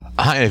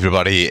Hi,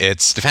 everybody.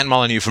 It's Stefan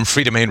Molyneux from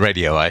Free Domain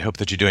Radio. I hope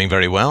that you're doing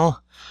very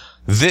well.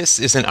 This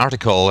is an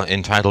article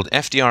entitled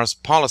FDR's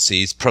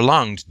Policies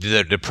Prolonged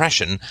the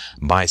Depression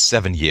by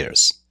 7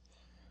 Years.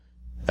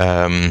 Two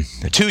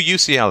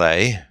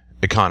UCLA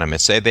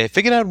economists say they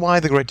figured out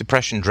why the Great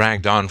Depression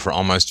dragged on for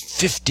almost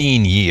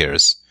 15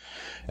 years,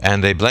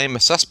 and they blame a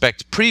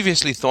suspect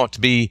previously thought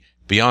to be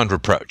beyond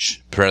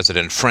reproach,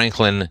 President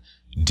Franklin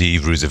D.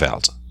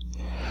 Roosevelt.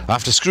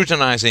 After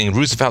scrutinizing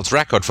Roosevelt's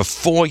record for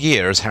 4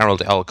 years,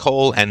 Harold L.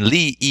 Cole and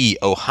Lee E.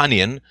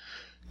 Ohanian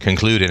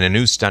conclude in a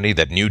new study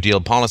that New Deal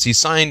policies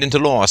signed into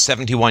law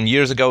 71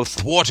 years ago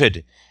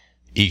thwarted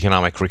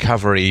economic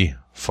recovery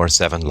for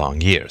 7 long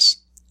years.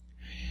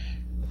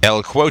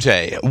 El quote,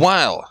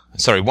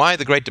 why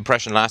the Great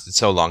Depression lasted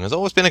so long has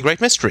always been a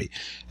great mystery,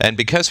 and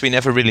because we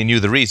never really knew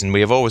the reason,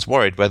 we have always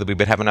worried whether we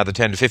would have another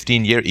 10 to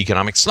 15-year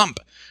economic slump,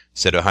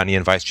 said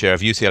Ohanian, vice chair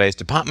of UCLA's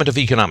Department of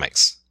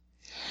Economics.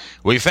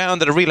 We found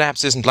that a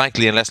relapse isn't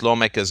likely unless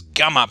lawmakers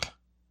gum up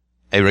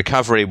a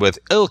recovery with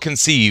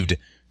ill-conceived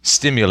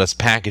stimulus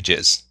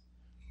packages.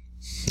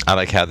 I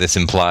like how this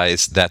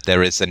implies that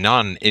there is a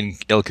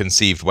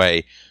non-ill-conceived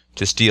way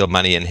to steal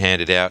money and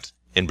hand it out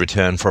in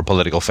return for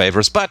political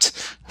favors, but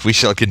we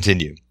shall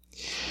continue.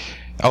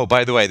 Oh,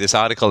 by the way, this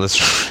article is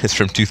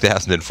from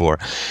 2004.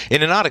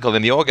 In an article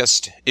in the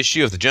August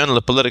issue of the Journal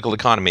of Political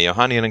Economy,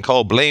 Ohanian and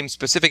Cole blamed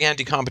specific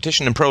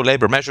anti-competition and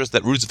pro-labor measures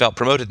that Roosevelt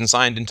promoted and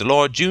signed into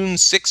law June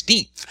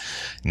 16th,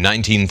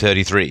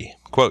 1933.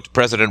 Quote,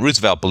 President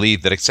Roosevelt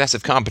believed that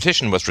excessive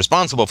competition was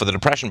responsible for the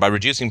Depression by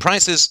reducing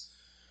prices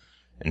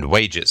and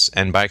wages,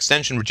 and by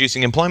extension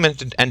reducing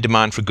employment and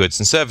demand for goods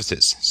and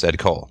services, said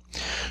Cole.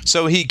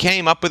 So he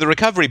came up with a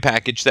recovery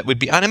package that would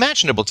be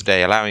unimaginable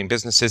today, allowing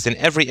businesses in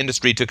every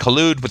industry to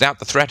collude without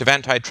the threat of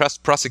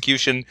antitrust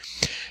prosecution,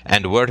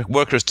 and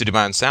workers to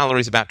demand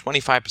salaries about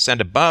 25%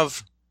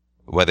 above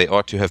where they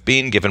ought to have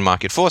been given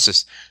market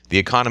forces. The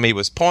economy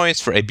was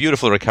poised for a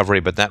beautiful recovery,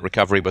 but that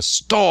recovery was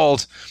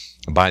stalled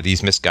by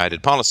these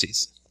misguided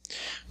policies.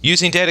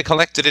 Using data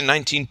collected in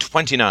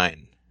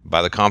 1929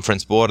 by the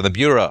Conference Board and the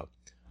Bureau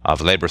of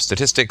Labor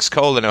Statistics,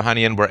 Cole and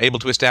Ohanian were able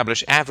to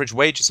establish average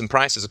wages and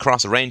prices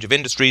across a range of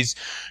industries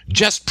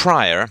just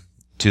prior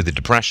to the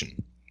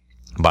Depression.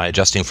 By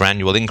adjusting for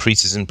annual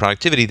increases in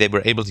productivity, they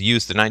were able to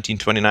use the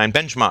 1929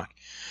 benchmark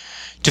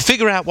to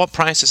figure out what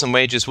prices and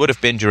wages would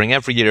have been during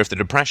every year if the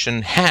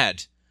Depression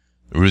had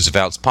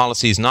Roosevelt's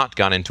policies not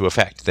gone into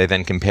effect. They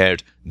then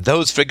compared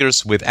those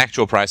figures with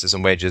actual prices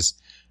and wages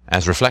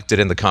as reflected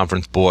in the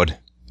Conference Board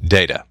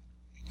data.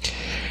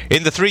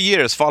 In the 3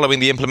 years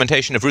following the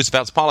implementation of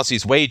Roosevelt's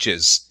policies,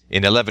 wages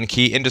in 11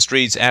 key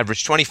industries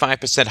averaged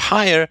 25%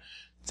 higher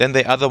than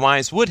they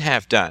otherwise would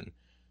have done.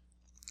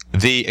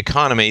 The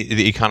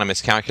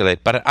economists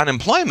calculate, but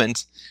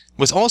unemployment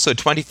was also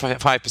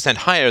 25%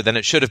 higher than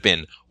it should have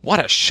been.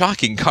 What a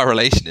shocking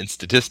correlation in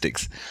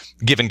statistics,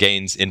 given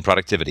gains in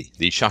productivity.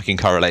 The shocking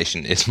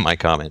correlation is my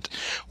comment.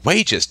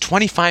 Wages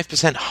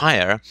 25%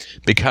 higher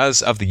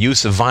because of the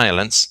use of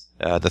violence,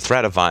 the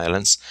threat of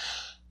violence,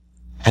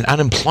 and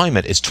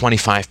unemployment is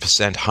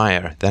 25%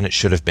 higher than it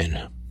should have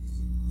been.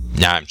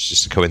 Nah, it's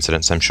just a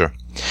coincidence, I'm sure.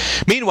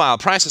 Meanwhile,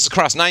 prices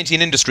across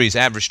 19 industries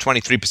averaged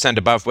 23%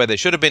 above where they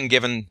should have been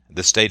given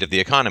the state of the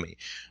economy.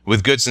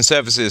 With goods and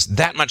services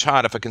that much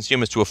harder for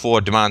consumers to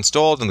afford, demand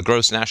stalled, and the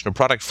gross national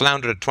product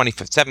floundered at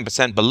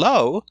 27%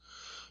 below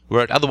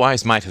where it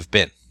otherwise might have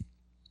been.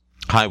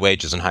 High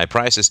wages and high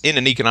prices in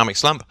an economic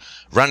slump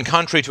run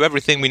contrary to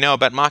everything we know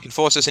about market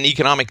forces and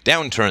economic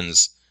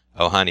downturns,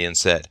 Ohanian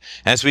said.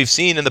 As we've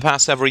seen in the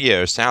past several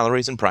years,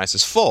 salaries and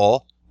prices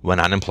fall when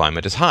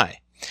unemployment is high.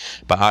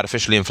 By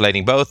artificially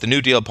inflating both, the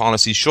New Deal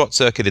policies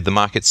short-circuited the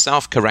market's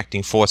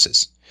self-correcting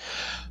forces.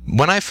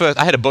 I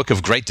had a book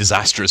of great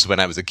disasters when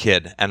I was a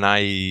kid, and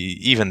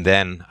even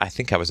then, I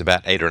think I was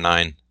about 8 or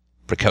 9,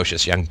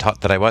 precocious young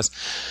tot that I was.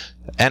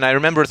 And I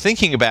remember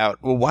thinking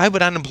about, well, why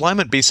would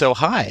unemployment be so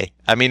high?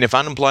 I mean, if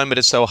unemployment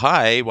is so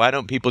high, why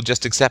don't people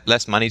just accept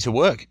less money to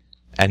work?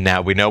 And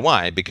now we know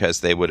why, because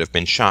they would have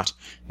been shot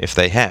if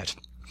they had.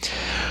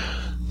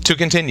 To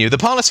continue, the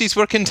policies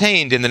were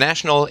contained in the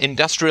National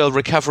Industrial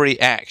Recovery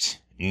Act,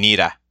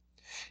 NIRA,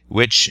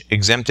 which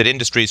exempted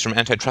industries from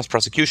antitrust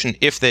prosecution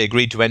if they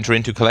agreed to enter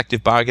into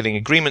collective bargaining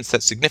agreements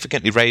that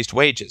significantly raised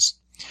wages.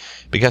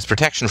 Because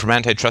protection from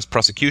antitrust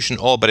prosecution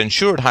all but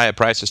ensured higher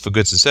prices for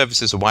goods and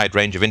services, a wide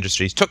range of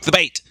industries took the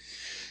bait,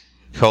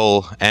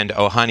 Cole and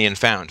Ohanian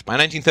found. By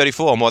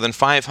 1934, more than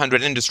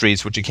 500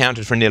 industries, which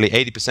accounted for nearly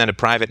 80% of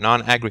private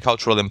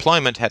non-agricultural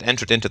employment, had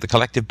entered into the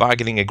collective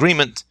bargaining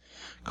agreement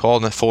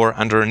called for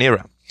under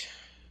NIRA.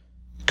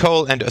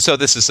 So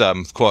this is,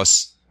 of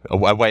course, a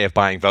way of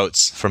buying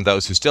votes from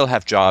those who still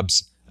have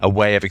jobs, a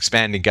way of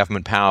expanding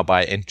government power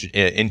by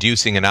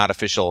inducing an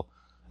artificial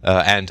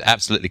and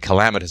absolutely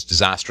calamitous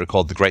disaster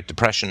called the Great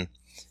Depression,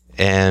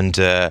 and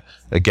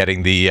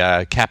getting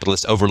the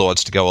capitalist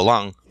overlords to go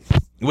along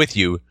with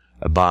you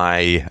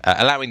by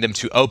allowing them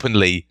to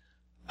openly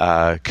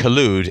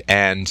collude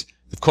and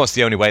Of course,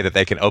 the only way that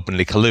they can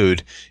openly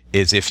collude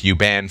is if you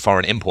ban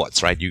foreign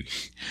imports, right?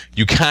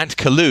 You can't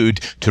collude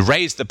to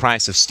raise the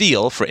price of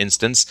steel, for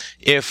instance,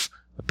 if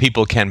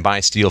people can buy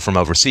steel from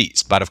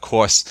overseas. But of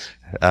course,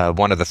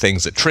 one of the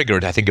things that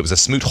triggered, I think it was the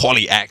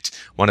Smoot-Hawley Act,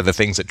 one of the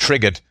things that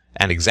triggered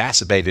and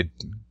exacerbated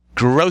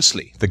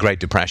grossly the Great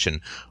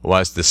Depression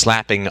was the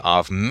slapping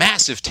of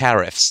massive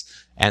tariffs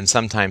and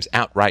sometimes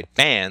outright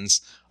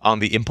bans on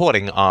the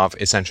importing of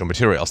essential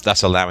materials,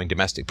 thus allowing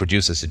domestic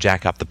producers to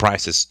jack up the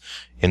prices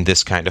in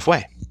this kind of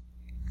way.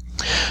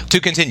 To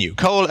continue,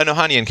 Cole and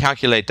Ohanian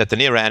calculate that the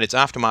NERA and its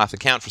aftermath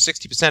account for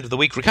 60% of the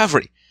weak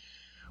recovery.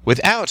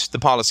 Without the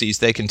policies,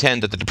 they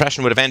contend that the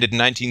Depression would have ended in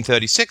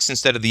 1936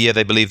 instead of the year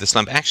they believe the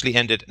slump actually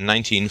ended in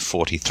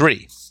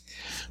 1943.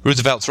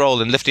 Roosevelt's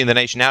role in lifting the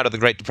nation out of the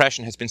Great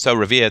Depression has been so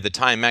revered that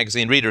Time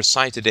magazine readers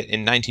cited it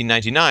in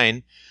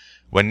 1999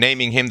 when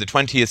naming him the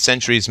 20th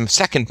century's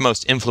second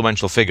most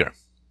influential figure.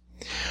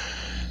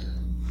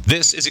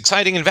 This is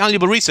exciting and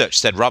valuable research,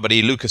 said Robert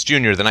E. Lucas,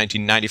 Jr., the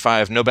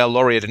 1995 Nobel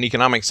laureate in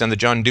economics and the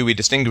John Dewey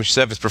Distinguished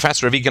Service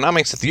Professor of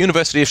Economics at the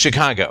University of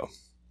Chicago.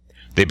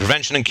 The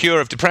prevention and cure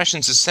of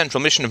depressions is a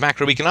central mission of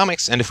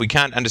macroeconomics, and if we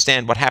can't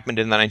understand what happened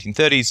in the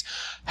 1930s,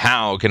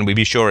 how can we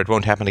be sure it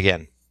won't happen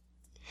again?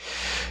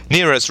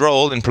 NERA's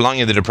role in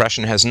prolonging the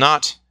Depression has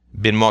not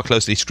been more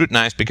closely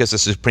scrutinized because the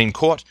Supreme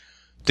Court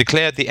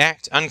declared the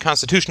act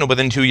unconstitutional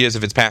within 2 years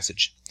of its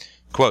passage.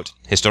 Quote,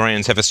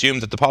 historians have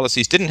assumed that the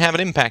policies didn't have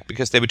an impact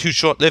because they were too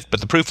short-lived,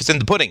 but the proof is in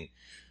the pudding.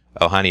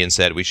 Ohanian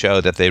said, we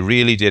show that they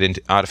really did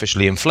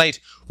artificially inflate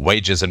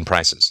wages and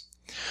prices.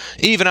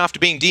 Even after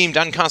being deemed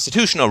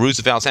unconstitutional,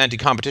 Roosevelt's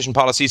anti-competition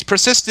policies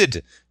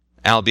persisted,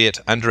 albeit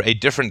under a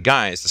different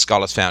guise, the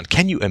scholars found.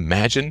 Can you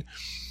imagine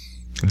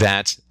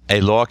that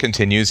a law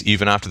continues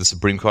even after the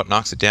Supreme Court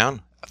knocks it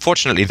down?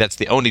 Fortunately, that's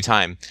the only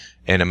time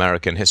in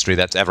American history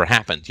that's ever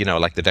happened,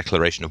 like the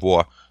declaration of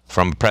war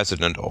from a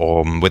president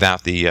or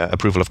without the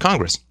approval of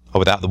Congress, or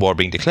without the war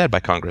being declared by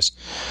Congress.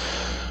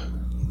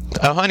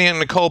 Ohanian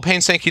and Cole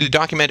painstakingly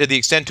documented the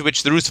extent to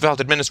which the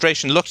Roosevelt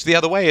administration looked the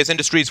other way as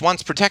industries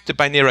once protected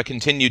by NERA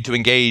continued to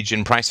engage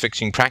in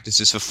price-fixing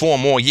practices for 4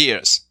 more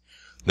years.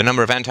 The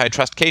number of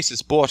antitrust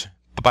cases brought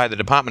by the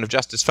Department of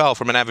Justice fell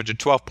from an average of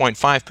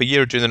 12.5 per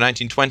year during the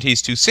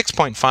 1920s to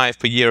 6.5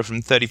 per year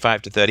from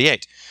 35 to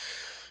 38.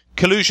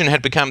 Collusion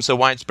had become so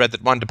widespread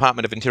that one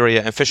Department of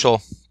Interior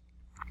official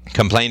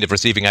complained of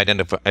receiving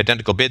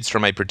identical bids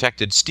from a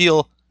protected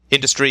steel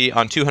industry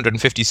on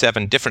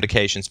 257 different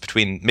occasions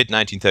between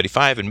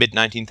mid-1935 and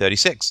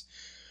mid-1936.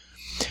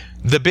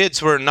 The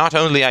bids were not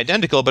only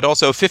identical, but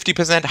also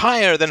 50%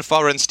 higher than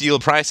foreign steel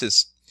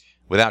prices.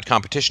 Without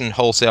competition,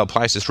 wholesale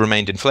prices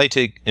remained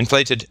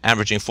inflated,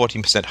 averaging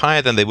 14%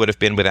 higher than they would have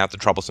been without the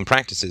troublesome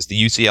practices.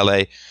 The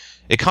UCLA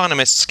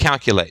economists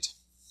calculate.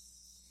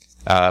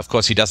 Of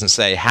course, he doesn't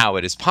say how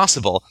it is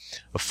possible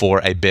for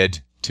a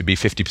bid to be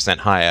 50%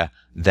 higher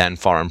than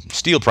foreign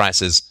steel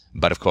prices,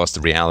 but of course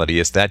the reality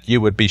is that you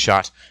would be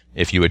shot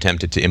if you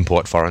attempted to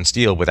import foreign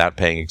steel without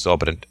paying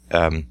exorbitant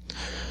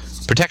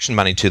protection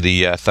money to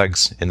the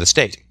thugs in the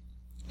state.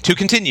 To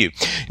continue,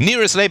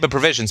 NERA's labor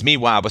provisions,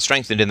 meanwhile, were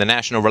strengthened in the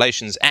National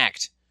Relations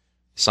Act,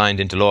 signed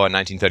into law in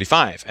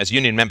 1935. As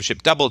union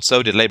membership doubled,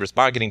 so did labor's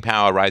bargaining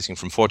power, rising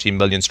from 14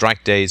 million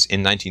strike days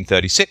in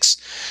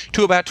 1936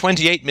 to about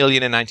 28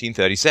 million in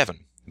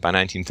 1937. By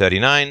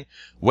 1939,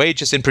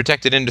 wages in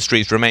protected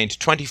industries remained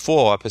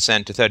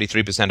 24% to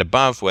 33%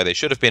 above where they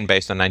should have been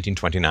based on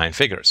 1929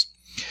 figures.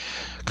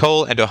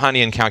 Cole and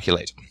Ohanian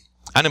calculate.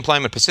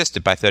 Unemployment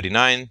persisted by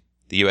 39.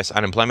 The U.S.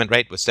 unemployment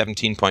rate was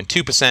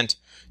 17.2%,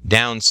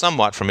 down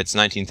somewhat from its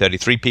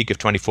 1933 peak of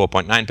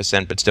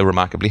 24.9%, but still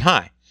remarkably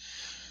high.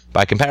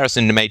 By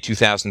comparison, in May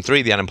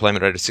 2003, the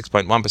unemployment rate of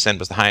 6.1%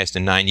 was the highest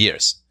in 9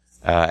 years.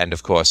 And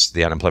of course,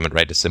 the unemployment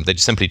rate is they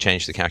just simply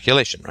changed the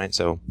calculation, right?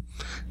 So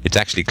it's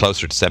actually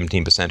closer to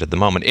 17% at the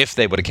moment, if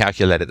they were to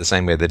calculate it the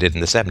same way they did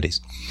in the 70s.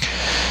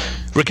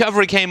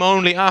 Recovery came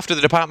only after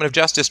the Department of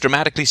Justice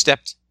dramatically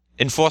stepped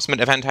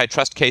enforcement of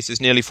antitrust cases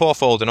nearly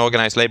fourfold, and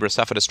organized labor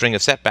suffered a string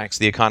of setbacks,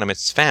 the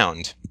economists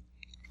found.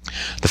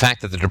 The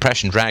fact that the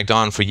Depression dragged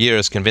on for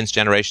years convinced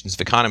generations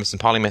of economists and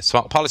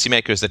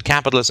policymakers that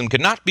capitalism could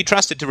not be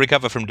trusted to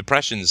recover from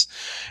depressions,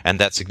 and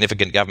that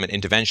significant government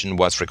intervention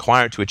was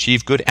required to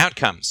achieve good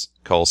outcomes,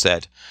 Cole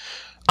said.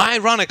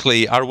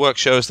 Ironically, our work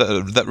shows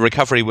that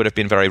recovery would have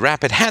been very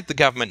rapid had the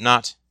government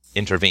not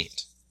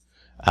intervened.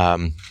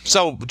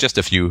 So just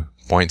a few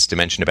points to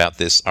mention about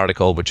this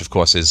article, which of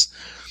course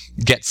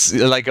gets,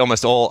 like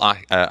almost all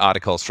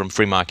articles from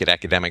free market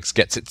academics,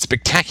 gets it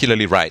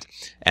spectacularly right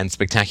and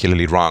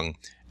spectacularly wrong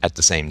at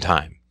the same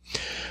time.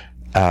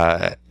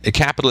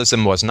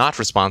 Capitalism was not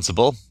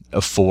responsible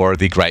for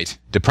the Great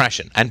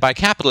Depression. And by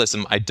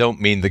capitalism, I don't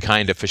mean the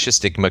kind of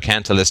fascistic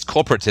mercantilist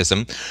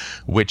corporatism,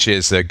 which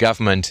is a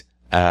government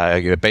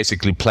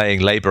basically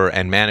playing labor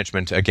and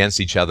management against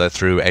each other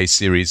through a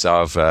series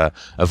of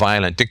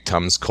violent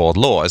dictums called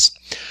laws,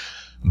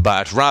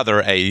 but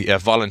rather a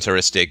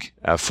voluntaristic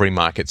free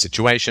market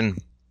situation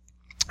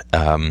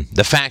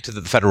The fact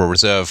that the Federal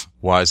Reserve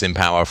was in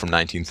power from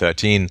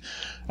 1913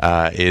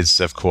 is,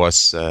 of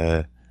course,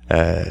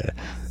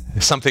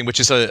 something which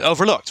is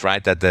overlooked,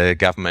 right? That the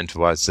government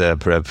was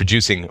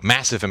producing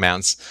massive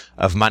amounts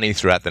of money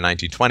throughout the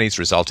 1920s,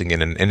 resulting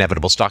in an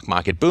inevitable stock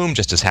market boom,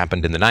 just as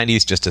happened in the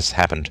 90s, just as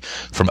happened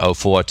from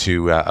 04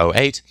 to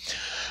 08.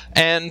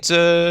 And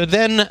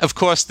then, of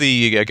course,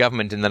 the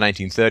government in the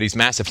 1930s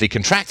massively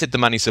contracted the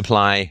money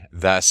supply,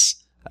 thus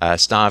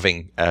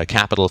starving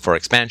capital for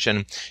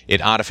expansion.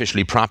 It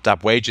artificially propped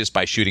up wages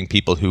by shooting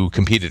people who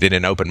competed in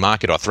an open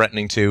market or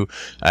threatening to.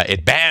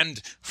 It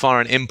banned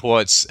foreign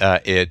imports.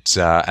 It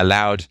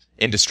allowed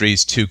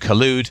industries to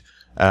collude.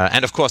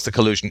 And of course, the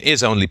collusion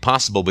is only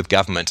possible with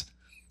government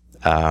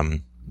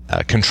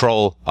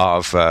control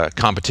of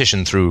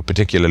competition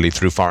particularly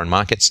through foreign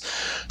markets.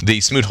 The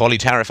Smoot-Hawley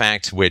Tariff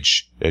Act,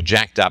 which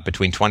jacked up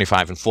between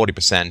 25 and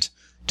 40%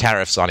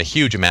 tariffs on a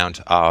huge amount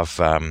of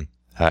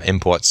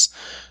imports,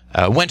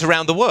 went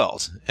around the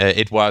world.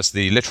 It was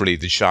literally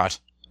the shot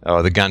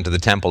or the gun to the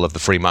temple of the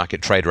free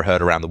market trader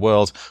heard around the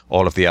world.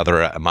 All of the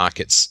other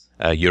markets,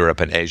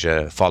 Europe and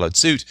Asia, followed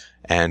suit,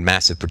 and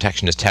massive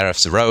protectionist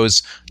tariffs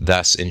arose,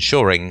 thus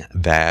ensuring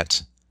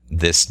that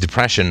this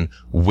depression,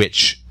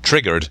 which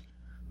triggered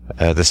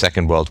the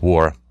Second World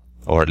War,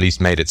 or at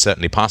least made it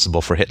certainly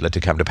possible for Hitler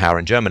to come to power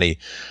in Germany,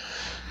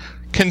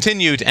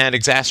 continued and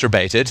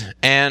exacerbated,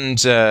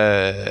 and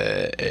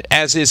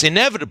as is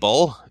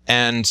inevitable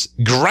and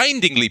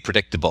grindingly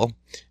predictable,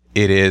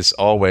 it is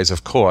always,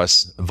 of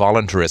course,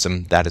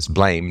 voluntarism that is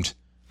blamed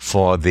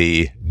for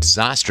the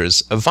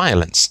disasters of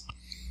violence.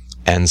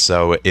 And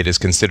so it is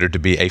considered to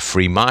be a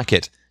free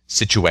market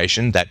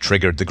situation that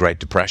triggered the Great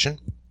Depression.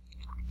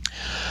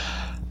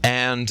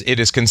 And it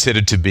is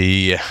considered to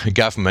be a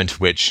government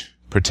which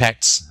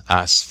protects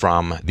us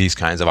from these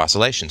kinds of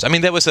oscillations. I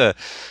mean, there was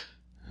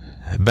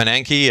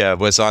Bernanke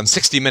was on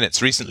 60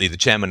 Minutes recently, the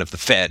chairman of the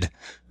Fed,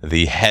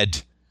 the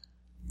head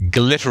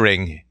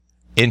glittering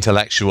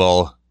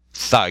intellectual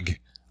thug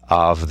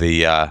of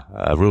the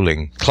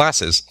ruling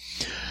classes.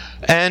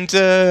 And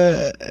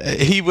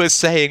he was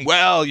saying,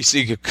 well, you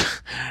see,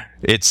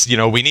 it's,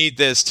 we need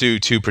this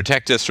to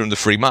protect us from the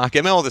free market,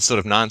 and all this sort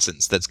of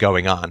nonsense that's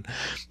going on.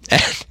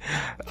 And,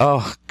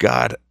 oh,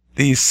 God,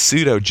 these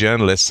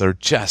pseudo-journalists are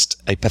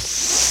just a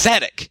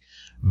pathetic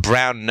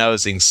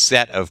brown-nosing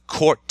set of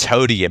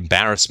court-toady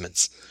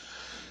embarrassments.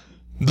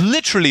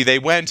 Literally, they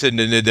went and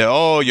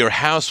your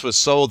house was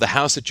sold, the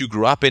house that you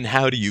grew up in,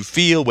 how do you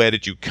feel, where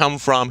did you come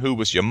from, who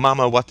was your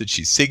mama, what did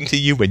she sing to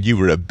you when you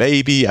were a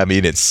baby? I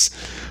mean,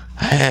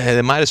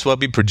 it might as well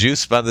be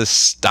produced by the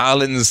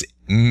Stalin's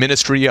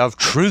Ministry of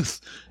Truth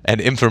and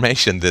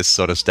Information, this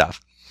sort of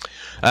stuff.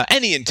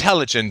 Any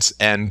intelligent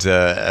and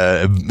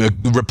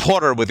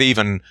reporter with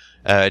even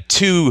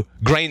 2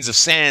 grains of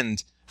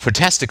sand for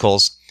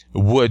testicles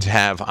would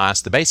have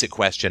asked the basic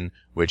question,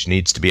 which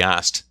needs to be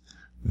asked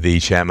the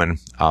chairman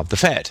of the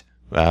Fed,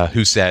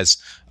 who says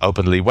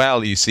openly,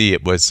 well, you see,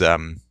 it was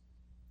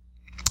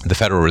the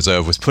Federal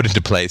Reserve was put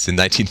into place in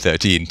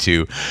 1913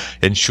 to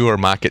ensure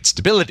market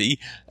stability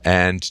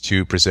and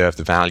to preserve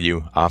the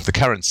value of the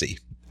currency.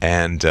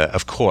 And,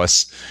 of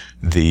course,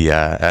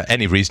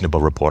 any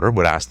reasonable reporter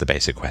would ask the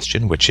basic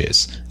question, which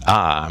is,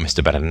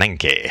 Mr.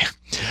 Bernanke,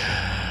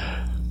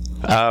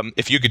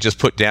 if you could just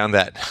put down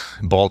that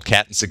bald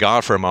cat and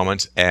cigar for a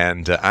moment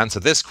and answer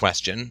this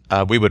question,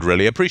 we would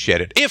really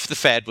appreciate it. If the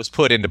Fed was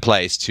put into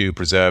place to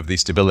preserve the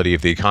stability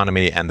of the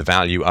economy and the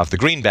value of the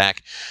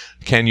greenback,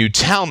 can you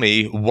tell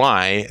me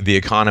why the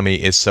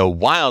economy is so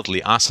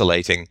wildly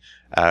oscillating,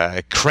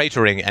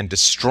 cratering and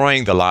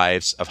destroying the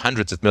lives of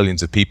hundreds of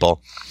millions of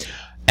people,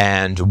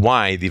 and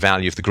why the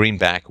value of the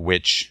greenback,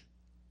 which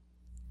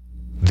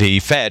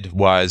the Fed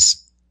was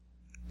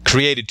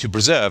created to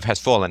preserve, has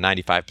fallen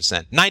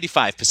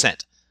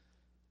 95%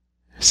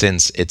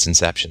 since its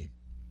inception?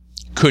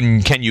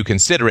 Can you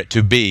consider it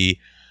to be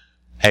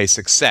a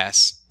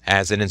success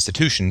as an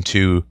institution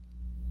to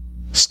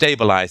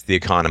stabilize the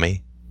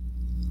economy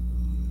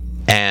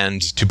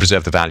and to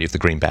preserve the value of the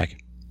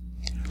greenback?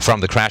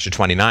 From the crash of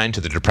 29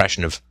 to the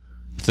depression of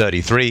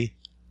 33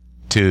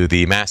 to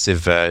the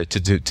massive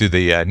to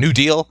the New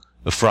Deal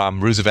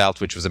from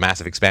Roosevelt, which was a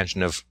massive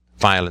expansion of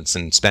violence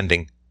and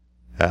spending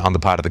on the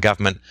part of the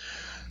government,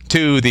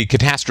 to the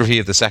catastrophe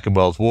of the Second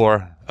World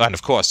War, and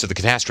of course to the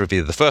catastrophe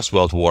of the First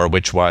World War,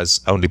 which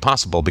was only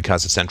possible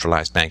because of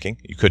centralized banking.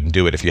 You couldn't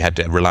do it if you had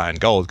to rely on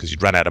gold because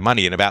you'd run out of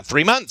money in about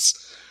 3 months.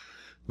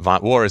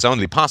 War is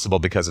only possible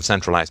because of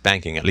centralized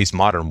banking, at least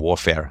modern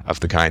warfare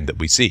of the kind that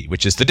we see,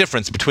 which is the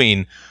difference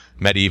between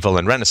medieval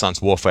and Renaissance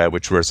warfare,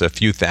 which was a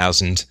few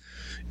thousand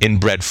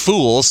inbred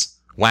fools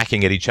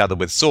whacking at each other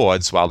with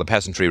swords while the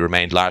peasantry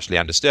remained largely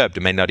undisturbed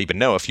and may not even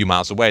know a few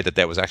miles away that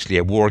there was actually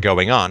a war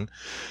going on.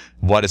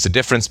 What is the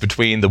difference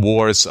between the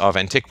wars of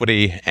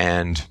antiquity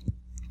and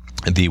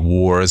the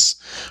wars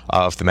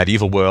of the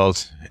medieval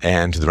world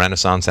and the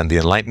Renaissance and the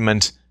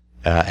Enlightenment?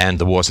 and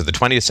the wars of the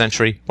 20th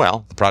century,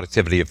 well, the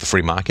productivity of the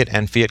free market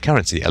and fiat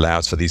currency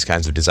allows for these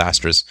kinds of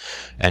disasters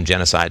and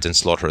genocides and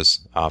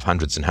slaughters of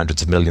hundreds and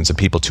hundreds of millions of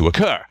people to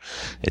occur.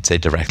 It's a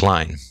direct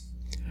line.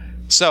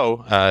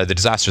 So, the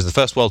disasters of the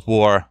First World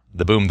War,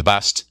 the boom, the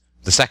bust,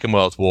 the Second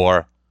World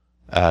War,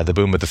 the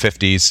boom of the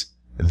 50s,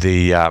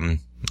 the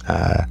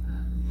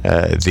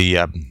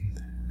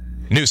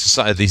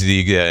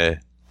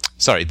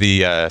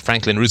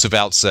Franklin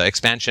Roosevelt's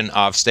expansion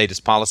of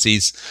statist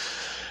policies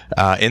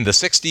in the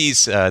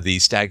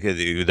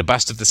 60s, the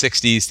bust of the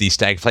 60s, the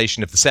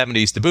stagflation of the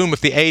 70s, the boom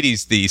of the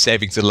 80s, the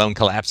savings and loan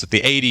collapse of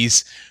the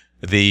 80s,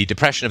 the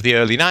depression of the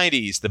early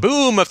 90s, the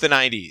boom of the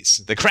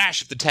 90s, the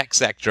crash of the tech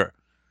sector,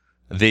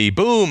 the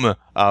boom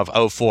of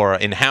 2004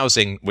 in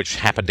housing, which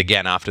happened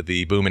again after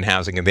the boom in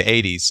housing in the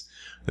 80s,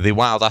 the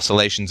wild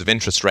oscillations of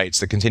interest rates,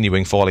 the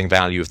continuing falling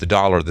value of the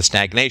dollar, the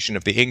stagnation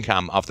of the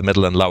income of the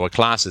middle and lower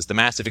classes, the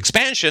massive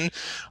expansion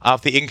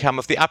of the income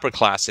of the upper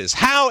classes.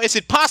 How is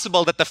it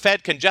possible that the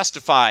Fed can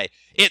justify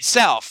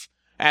itself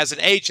as an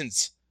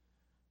agent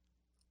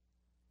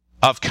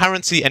of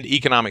currency and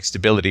economic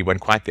stability when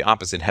quite the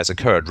opposite has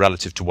occurred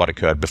relative to what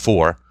occurred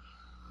before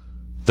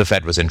the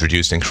Fed was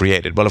introduced and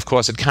created? Well, of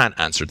course, it can't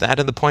answer that,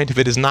 and the point of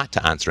it is not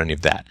to answer any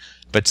of that,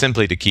 but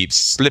simply to keep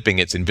slipping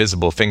its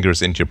invisible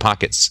fingers into your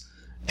pockets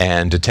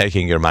and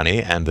taking your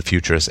money and the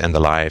futures and the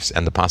lives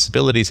and the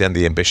possibilities and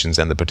the ambitions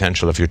and the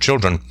potential of your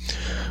children,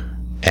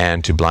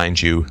 and to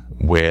blind you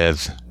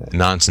with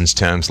nonsense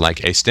terms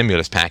like a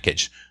stimulus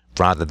package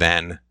rather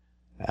than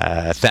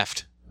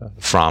theft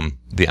from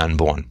the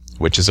unborn,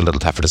 which is a little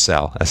tougher to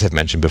sell, as I've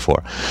mentioned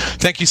before.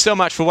 Thank you so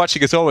much for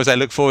watching. As always, I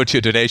look forward to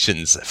your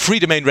donations.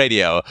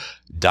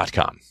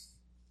 freedomainradio.com.